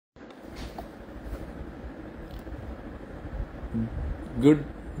Good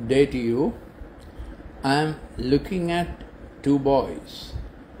day to you. I am looking at two boys,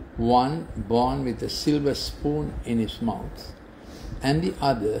 one born with a silver spoon in his mouth and the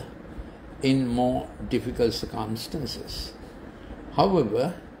other in more difficult circumstances.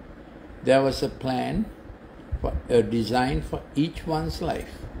 However, there was a plan, a design for each one's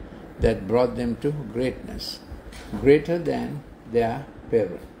life that brought them to greatness, greater than their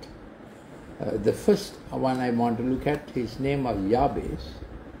parent. The first one I want to look at, his name was Yabez,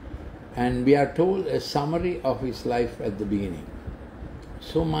 and we are told a summary of his life at the beginning.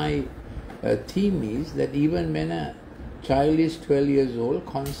 So my theme is that even when a child is 12 years old,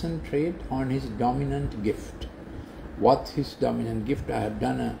 concentrate on his dominant gift. What's his dominant gift? I have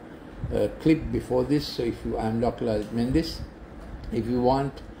done a clip before this, so I'm Dr. Lalith Mendis. If you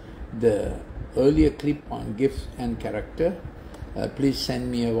want the earlier clip on gifts and character, please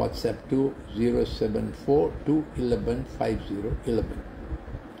send me a WhatsApp to 074-211-5011.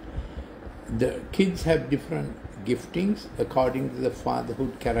 The kids have different giftings according to the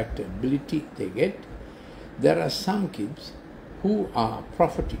fatherhood character ability they get. There are some kids who are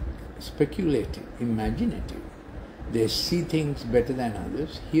prophetic, speculative, imaginative. They see things better than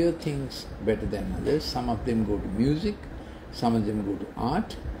others, hear things better than others. Some of them go to music, some of them go to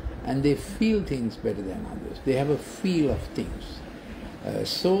art, and they feel things better than others. They have a feel of things.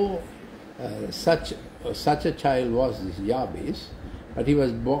 Such a child was this Yabez, but he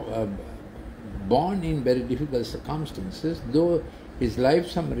was born in very difficult circumstances. Though his life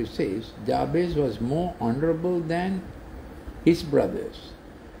summary says Yabez was more honorable than his brothers.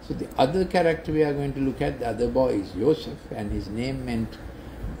 So the other character we are going to look at, the other boy, is Joseph, and his name meant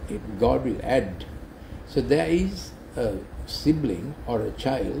God will add. So there is a sibling or a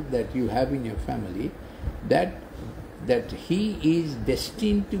child that you have in your family that he is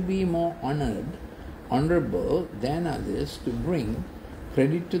destined to be more honorable than others, to bring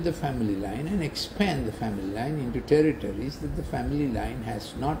credit to the family line and expand the family line into territories that the family line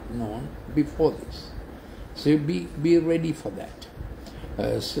has not known before this. So be ready for that.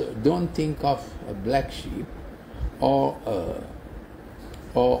 So don't think of a black sheep or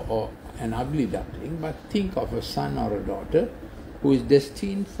an ugly duckling, but think of a son or a daughter who is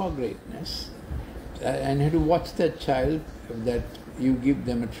destined for greatness, and you have to watch that child, that you give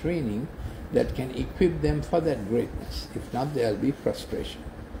them a training that can equip them for that greatness. If not, there will be frustration.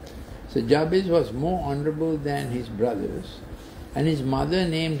 So Yabez was more honorable than his brothers, and his mother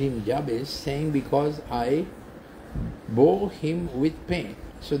named him Yabez, saying, because I bore him with pain.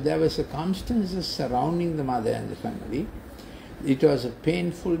 So there were circumstances surrounding the mother and the family. It was a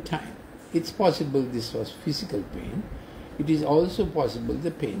painful time. It's possible this was physical pain. It is also possible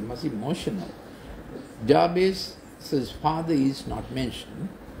the pain was emotional. Yabez's father is not mentioned,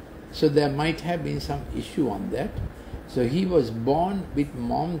 so there might have been some issue on that. So he was born with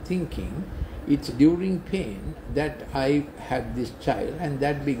mom thinking it's during pain that I had this child, and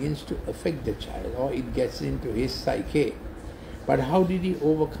that begins to affect the child, or it gets into his psyche. But how did he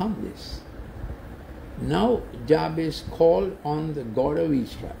overcome this? Now Yabez called on the God of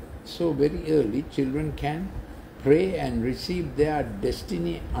Israel. So very early children can pray and receive their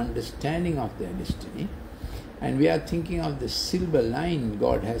destiny, understanding of their destiny. And we are thinking of the silver line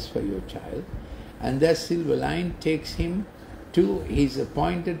God has for your child, and that silver line takes him to his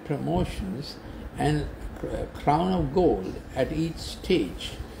appointed promotions and crown of gold at each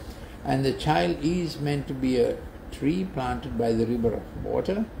stage. And the child is meant to be a tree planted by the river of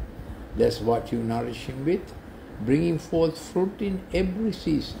water. That's what you nourish him with, bringing forth fruit in every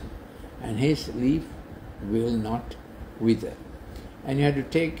season, and his leaf will not wither. And you have to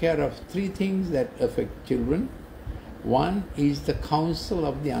take care of three things that affect children. One is the counsel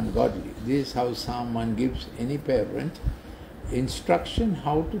of the ungodly. This is how Psalm 1 gives any parent instruction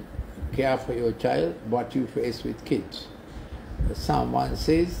how to care for your child, what you face with kids. Psalm 1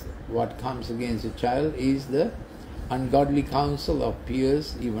 says what comes against a child is the ungodly counsel of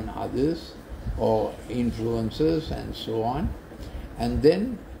peers, even others, or influencers, and so on. And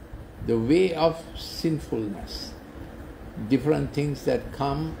then the way of sinfulness, different things that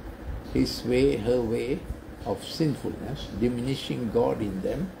come his way, her way of sinfulness, diminishing God in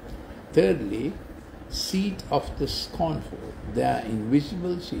them. Thirdly, seed of the scornful. They are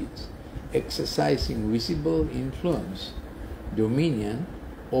invisible seeds, exercising visible influence, dominion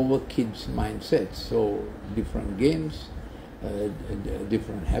over kids' mindsets. So different games,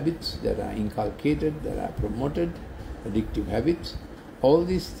 different habits that are inculcated, that are promoted, addictive habits, all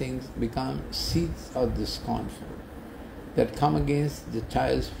these things become seeds of the scornful that come against the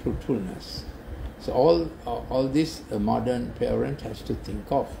child's fruitfulness. So all this a modern parent has to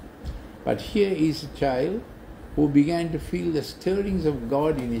think of. But here is a child who began to feel the stirrings of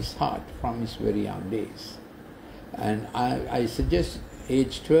God in his heart from his very young days. And I suggest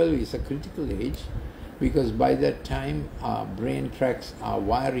age 12 is a critical age, because by that time our brain tracts are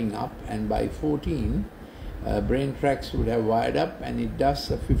wiring up, and by 14 brain tracts would have wired up, and it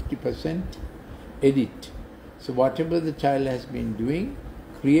does a 50% edit. So whatever the child has been doing,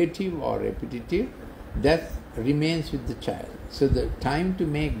 creative or repetitive, that remains with the child. So the time to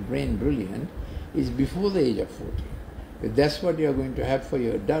make brain brilliant is before the age of 14. But that's what you are going to have for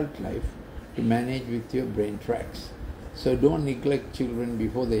your adult life to manage with your brain tracts. So don't neglect children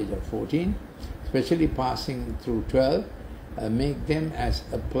before the age of 14, especially passing through 12. Make them as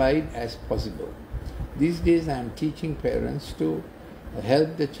applied as possible. These days I am teaching parents to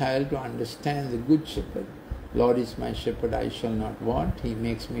help the child to understand the good shepherd. Lord is my shepherd, I shall not want. He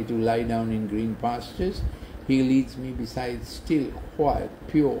makes me to lie down in green pastures. He leads me beside still, quiet,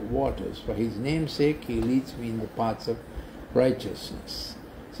 pure waters. For his name's sake, he leads me in the paths of righteousness.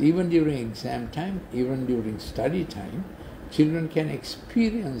 So even during exam time, even during study time, children can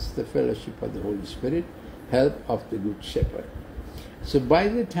experience the fellowship of the Holy Spirit, help of the Good Shepherd. So by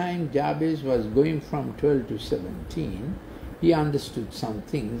the time Yabez was going from 12 to 17, he understood some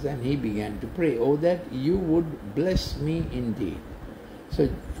things and he began to pray, "Oh, that you would bless me indeed." So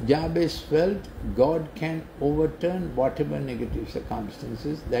Yabez felt God can overturn whatever negative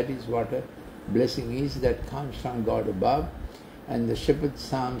circumstances. That is what a blessing is, that comes from God above. And the shepherd's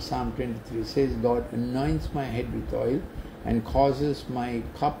psalm, Psalm 23 says, God anoints my head with oil and causes my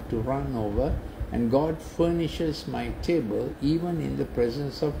cup to run over, and God furnishes my table even in the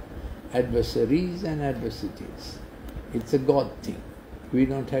presence of adversaries and adversities. It's a God thing. We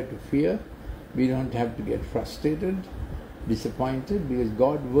don't have to fear. We don't have to get frustrated, disappointed, because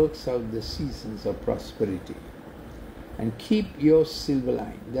God works out the seasons of prosperity. And keep your silver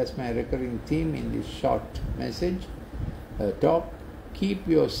line. That's my recurring theme in this short message talk. Keep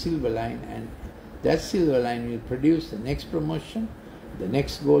your silver line, and that silver line will produce the next promotion, the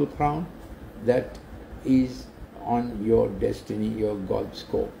next gold crown that is on your destiny, your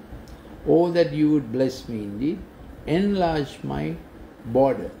Godscope. Oh, that you would bless me indeed, enlarge my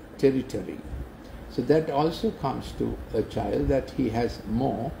border, territory. So that also comes to a child, that he has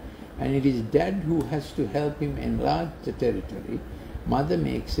more, and it is dad who has to help him enlarge the territory. Mother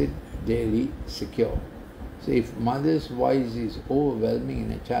makes it daily secure. So if mother's voice is overwhelming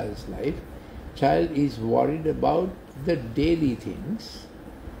in a child's life, child is worried about the daily things.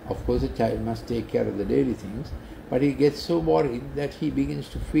 Of course, a child must take care of the daily things, but he gets so worried that he begins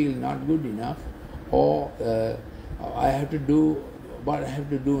to feel not good enough, or I have to do what I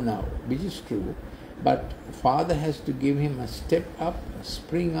have to do now, which is true. But father has to give him a step up, a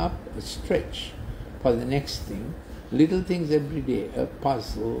spring up, a stretch for the next thing. Little things every day, a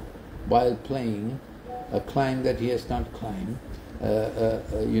puzzle while playing, a climb that he has not climbed, a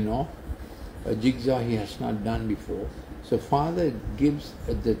jigsaw he has not done before. So father gives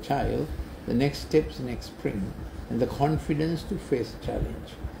the child the next steps, next spring, and the confidence to face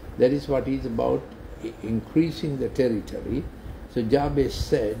challenge. That is what is about, increasing the territory. So Yabez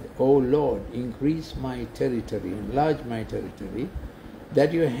said, "O Lord, increase my territory, enlarge my territory,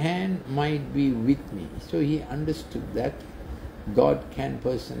 that your hand might be with me." So he understood that God can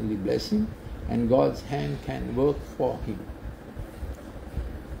personally bless him, and God's hand can work for him.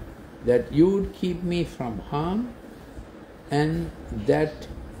 That you would keep me from harm, and that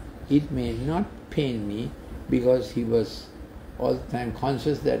it may not pain me, because he was all the time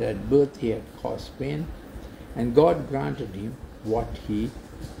conscious that at birth he had caused pain, and God granted him what he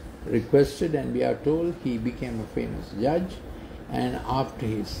requested, and we are told he became a famous judge, and after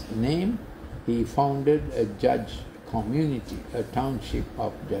his name he founded a judge community, a township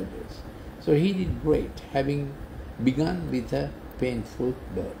of judges. So he did great, having begun with a painful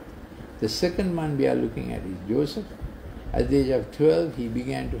birth. The second one we are looking at is Joseph. At the age of 12, he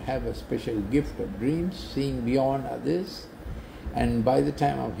began to have a special gift of dreams, seeing beyond others. And by the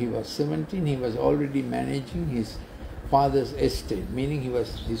time he was 17, he was already managing his father's estate, meaning he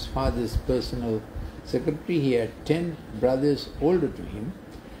was his father's personal secretary. He had 10 brothers older to him,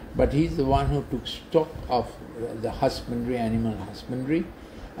 but he's the one who took stock of the husbandry, animal husbandry,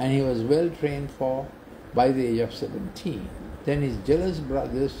 and he was well trained for by the age of 17. Then his jealous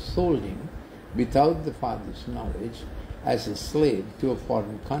brothers sold him without the father's knowledge as a slave to a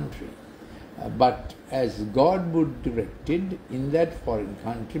foreign country. But as God would directed in that foreign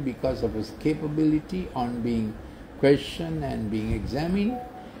country, because of his capability on being questioned and being examined,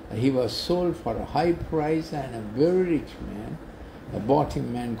 he was sold for a high price, and a very rich man bought him,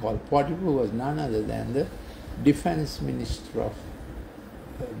 a man called Potiphar, who was none other than the defense minister of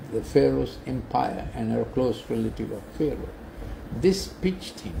the Pharaoh's empire and a close relative of Pharaoh. This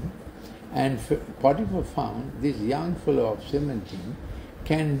pitched him, and Potiphar found this young fellow of 17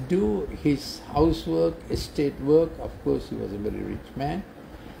 can do his housework, estate work. Of course, he was a very rich man.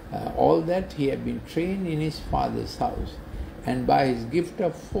 All that he had been trained in his father's house, and by his gift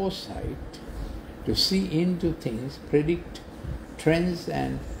of foresight to see into things, predict trends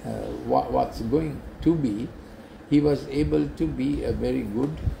and what's going to be, he was able to be a very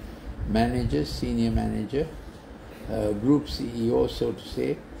good manager, senior manager, group CEO, so to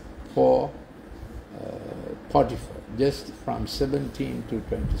say, for Potiphar, just from 17 to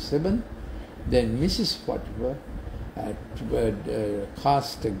 27. Then Mrs. Potiphar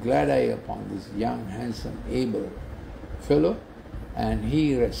cast a glad eye upon this young, handsome, able fellow, and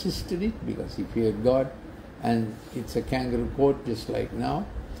he resisted it because he feared God, and it's a kangaroo court just like now.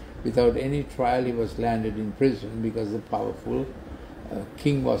 Without any trial, he was landed in prison because the powerful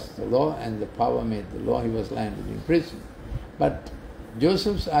king was the law and the power made the law. He was landed in prison. But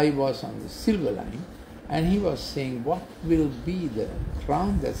Joseph's eye was on the silver line, and he was saying, what will be the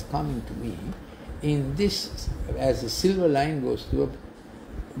crown that's coming to me in this, as the silver line goes to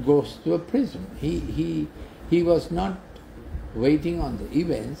a prison. He was not waiting on the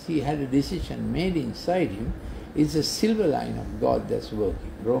events. He had a decision made inside him. It's a silver line of God that's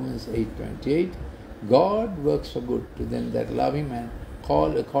working. Romans 8:28, God works for good to them that love him and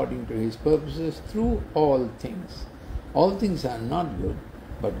called according to his purposes through all things. All things are not good,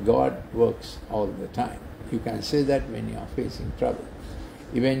 but God works all the time. You can say that when you are facing trouble.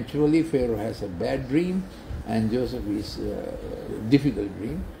 Eventually, Pharaoh has a bad dream, and Joseph is a difficult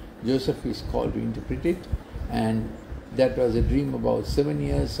dream. Joseph is called to interpret it, and that was a dream about 7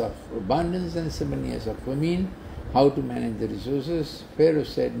 years of abundance and 7 years of famine, how to manage the resources. Pharaoh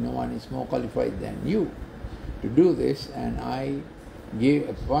said, no one is more qualified than you to do this, and I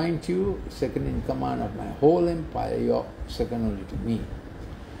appoint you second in command of my whole empire. You're second only to me.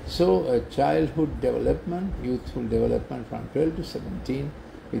 So a childhood development, youthful development from 12 to 17,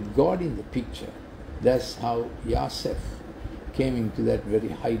 with God in the picture. That's how Yaseph came into that very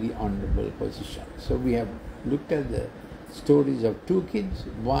highly honorable position. So we have looked at the stories of two kids,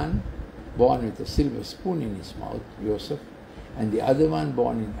 one born with a silver spoon in his mouth, Joseph, and the other one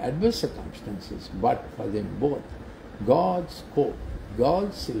born in adverse circumstances, but for them both, Godscope,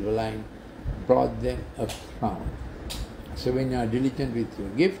 God's silver line, brought them a crown. So when you are diligent with your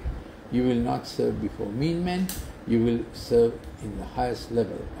gift, you will not serve before mean men, you will serve in the highest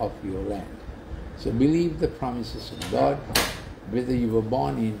level of your land. So believe the promises of God, whether you were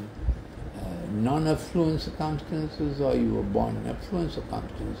born in non-affluent circumstances or you were born in affluent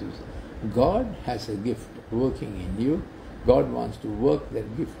circumstances. God has a gift working in you. God wants to work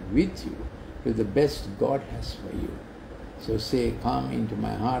that gift with you to the best God has for you. So say, come into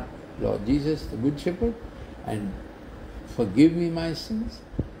my heart, Lord Jesus, the Good Shepherd, and forgive me my sins,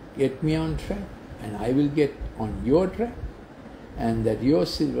 get me on track, and I will get on your track, and that your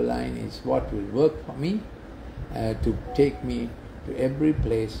silver line is what will work for me to take me to every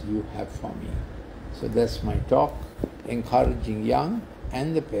place you have for me. So that's my talk, encouraging young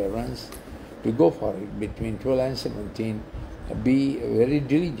and the parents to go for it between 12 and 17. Be very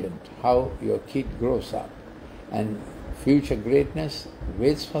diligent how your kid grows up, and future greatness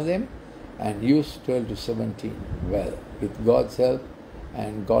waits for them, and use 12 to 17 well with God's help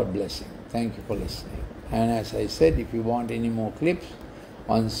and God blessing. Thank you for listening. And as I said, if you want any more clips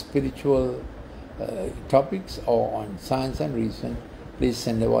on spiritual topics or on science and reason, please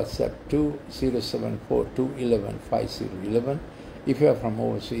send a WhatsApp to 074-211-5011. If you are from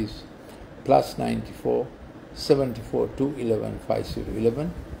overseas, +94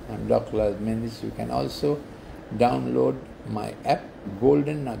 74-211-5011. I'm Dr. Lalith Mendis. You can also download my app,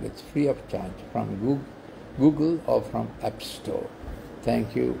 Golden Nuggets, free of charge from Google or from App Store.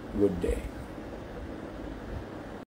 Thank you. Good day.